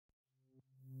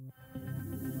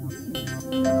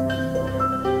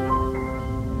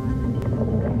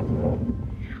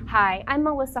Hi, I'm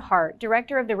Melissa Hart,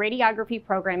 Director of the Radiography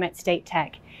Program at State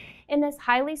Tech. In this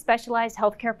highly specialized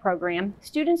healthcare program,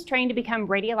 students train to become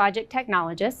radiologic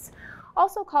technologists,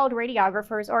 also called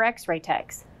radiographers or X-ray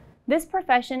techs. This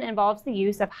profession involves the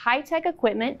use of high-tech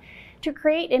equipment to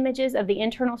create images of the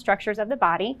internal structures of the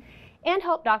body and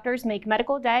help doctors make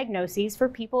medical diagnoses for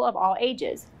people of all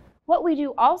ages. What we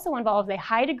do also involves a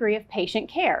high degree of patient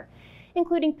care,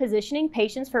 including positioning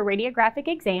patients for radiographic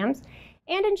exams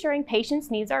and ensuring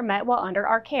patients' needs are met while under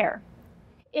our care.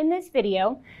 In this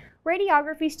video,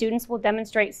 radiography students will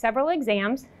demonstrate several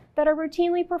exams that are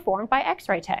routinely performed by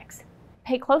X-ray techs.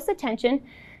 Pay close attention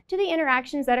to the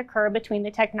interactions that occur between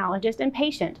the technologist and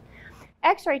patient.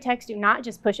 X-ray techs do not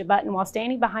just push a button while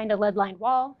standing behind a lead-lined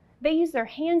wall. They use their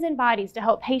hands and bodies to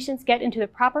help patients get into the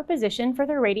proper position for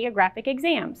their radiographic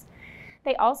exams.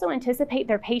 They also anticipate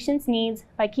their patients' needs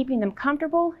by keeping them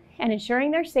comfortable and ensuring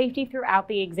their safety throughout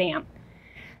the exam.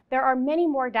 There are many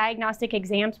more diagnostic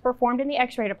exams performed in the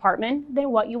X-ray department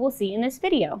than what you will see in this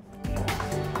video.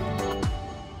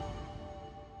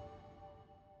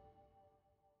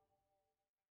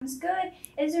 Sounds good.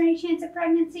 Is there any chance of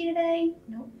pregnancy today?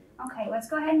 Nope. Okay, let's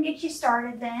go ahead and get you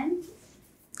started then.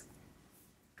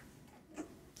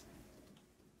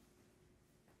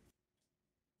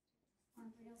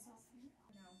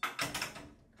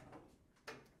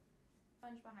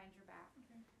 Sponge behind your back.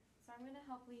 Okay. So I'm going to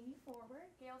help lean you forward.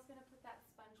 Gail's going to put that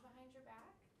sponge behind your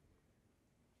back.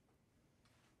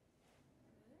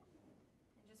 Good.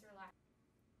 And just relax.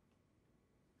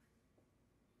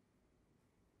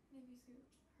 Maybe scoot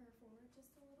her forward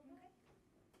just a little bit.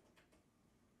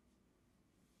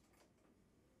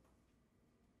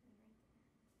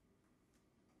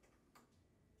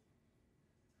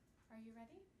 Are you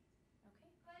ready? Okay.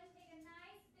 Go ahead and take a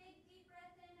nice big deep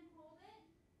breath in and hold it.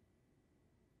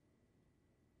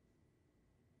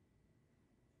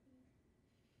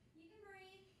 You can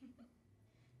breathe.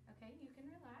 Okay, you can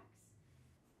relax.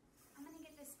 I'm going to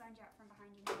get this sponge out from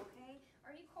behind you now, okay?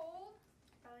 Are you cold?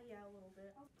 Yeah, a little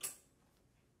bit.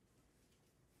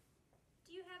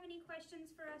 Do you have any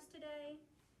questions for us today?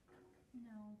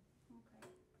 No. Okay.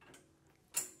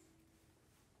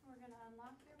 We're going to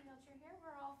unlock your wheelchair here.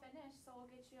 We're all finished, so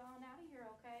we'll get you on out of here,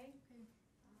 okay? Okay.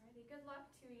 Alrighty, good luck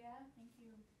to you. Thank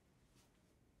you.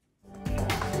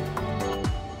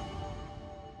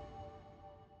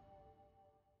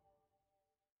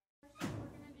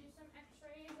 We're going to do some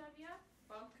x-rays of you.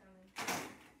 Bump coming.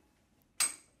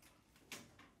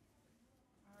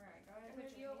 Alright, go ahead and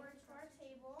move you over to our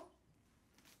table.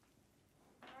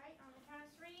 Alright, on the count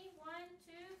of 3. 1,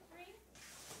 2, 3.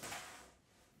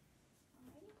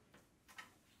 Alrighty.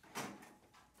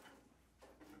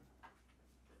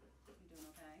 You doing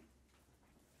okay?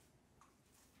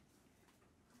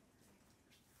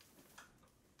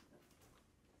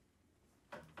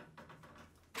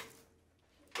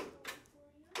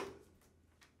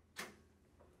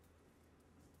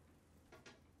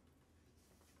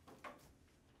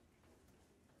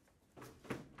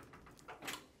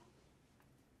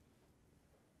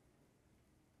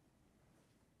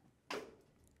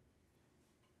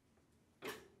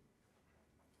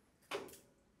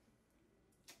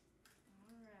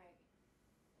 Alright.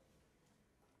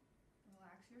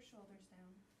 Relax your shoulders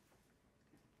down.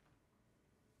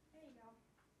 There you go.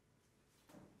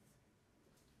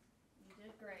 You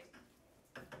did great.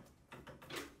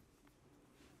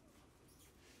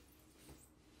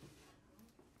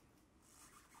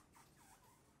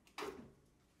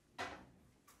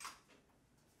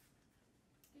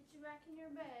 Get you back in your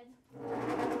bed.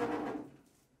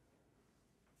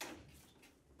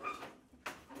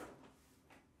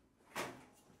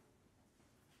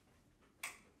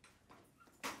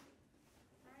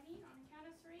 Ready? On the count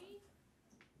of 3.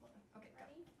 Okay,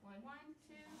 Ready? go. 1. 1,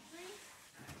 2, 3.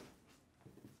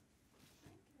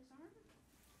 His arm.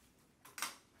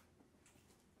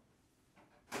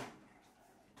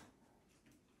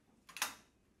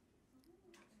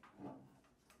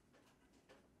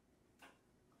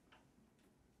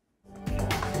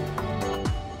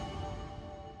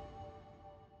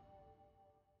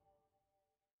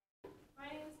 My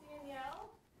name is Danielle.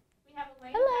 We have a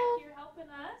lady back here helping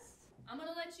us. I'm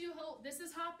gonna let you hold, this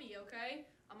is Hoppy, okay?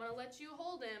 I'm gonna let you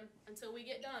hold him until we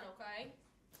get done, okay?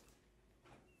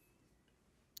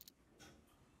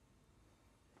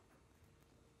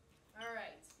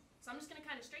 Alright, so I'm just gonna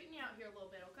kind of straighten you out here a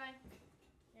little bit, okay?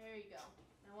 There you go.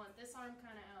 I want this arm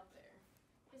kind of out there.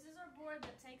 This is our board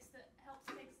that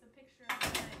helps takes the picture of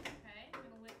the leg, okay? I'm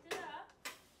gonna lift it up,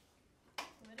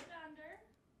 put it under.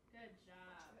 Good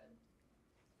job. Good.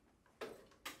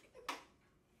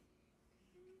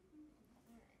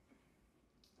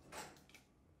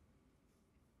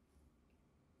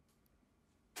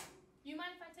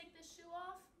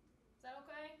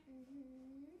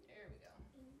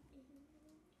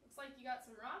 like you got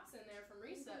some rocks in there from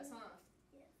recess, huh?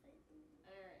 Yes, I do.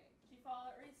 Alright. Did you fall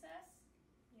at recess?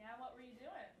 Yeah, what were you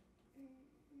doing?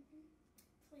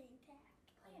 Playing tag.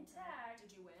 Playing tag.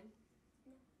 Did you win?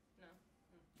 No. No?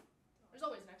 There's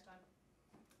always next time.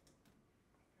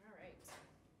 Alright.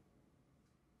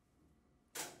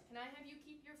 Can I have you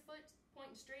keep your foot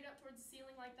pointing straight up towards the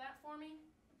ceiling like that for me?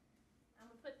 I'm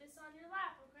gonna put this on your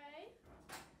lap, okay?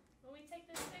 When we take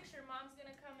this picture, Mom's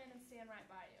gonna come in and stand right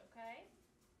by you, okay?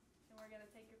 And we're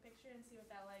gonna take your picture and see what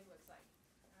that leg looks like.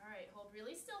 Alright, hold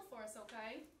really still for us,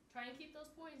 okay? Try and keep those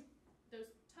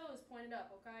toes pointed up,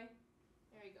 okay?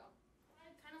 There you go.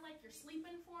 Kind of like you're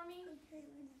sleeping for me.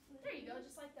 Okay, There you go,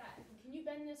 just like that. And can you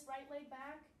bend this right leg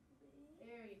back?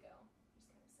 There you go. Just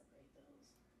kind of separate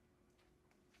those.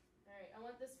 Alright, I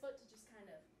want this foot to just kind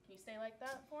of, can you stay like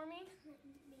that for me?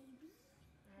 Maybe.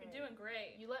 You're doing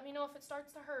great. You let me know if it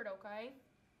starts to hurt, okay?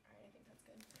 Alright, I think that's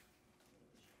good.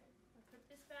 I'll put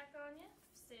this back on you.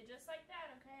 Stay just like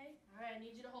that, okay? Alright, I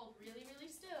need you to hold really, really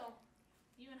still.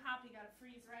 You and Hoppy gotta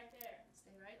freeze right there.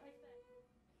 Stay right like that.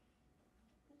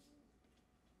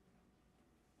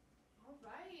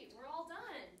 Alright, we're all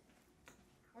done.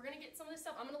 We're gonna get some of this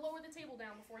stuff. I'm gonna lower the table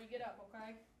down before you get up,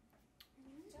 okay?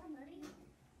 Good job, buddy.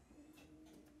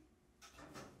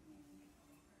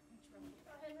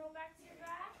 Go ahead and roll back to your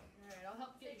back. Alright, I'll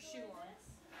help get your shoe on.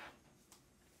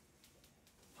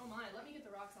 Oh my, let me get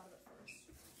the rocks out of it first.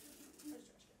 Where's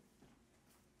trash can?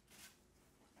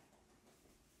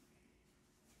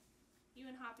 You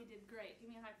and Hoppy did great.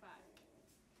 Give me a high five.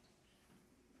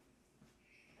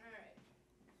 Alright.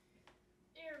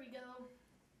 There we go.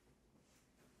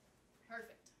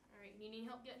 Perfect. Alright, you need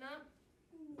help getting up?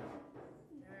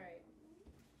 Alright.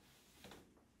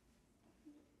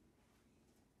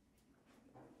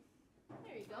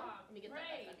 There you go. Let me get that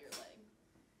back on your leg.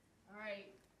 Alright.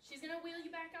 She's gonna wheel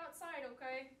you back outside,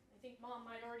 okay? I think Mom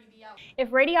might already be out. If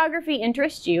radiography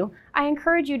interests you, I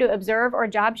encourage you to observe or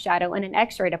job shadow in an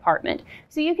X-ray department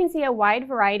so you can see a wide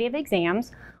variety of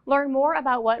exams, learn more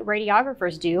about what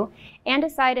radiographers do, and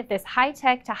decide if this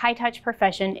high-tech to high-touch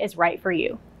profession is right for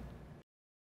you.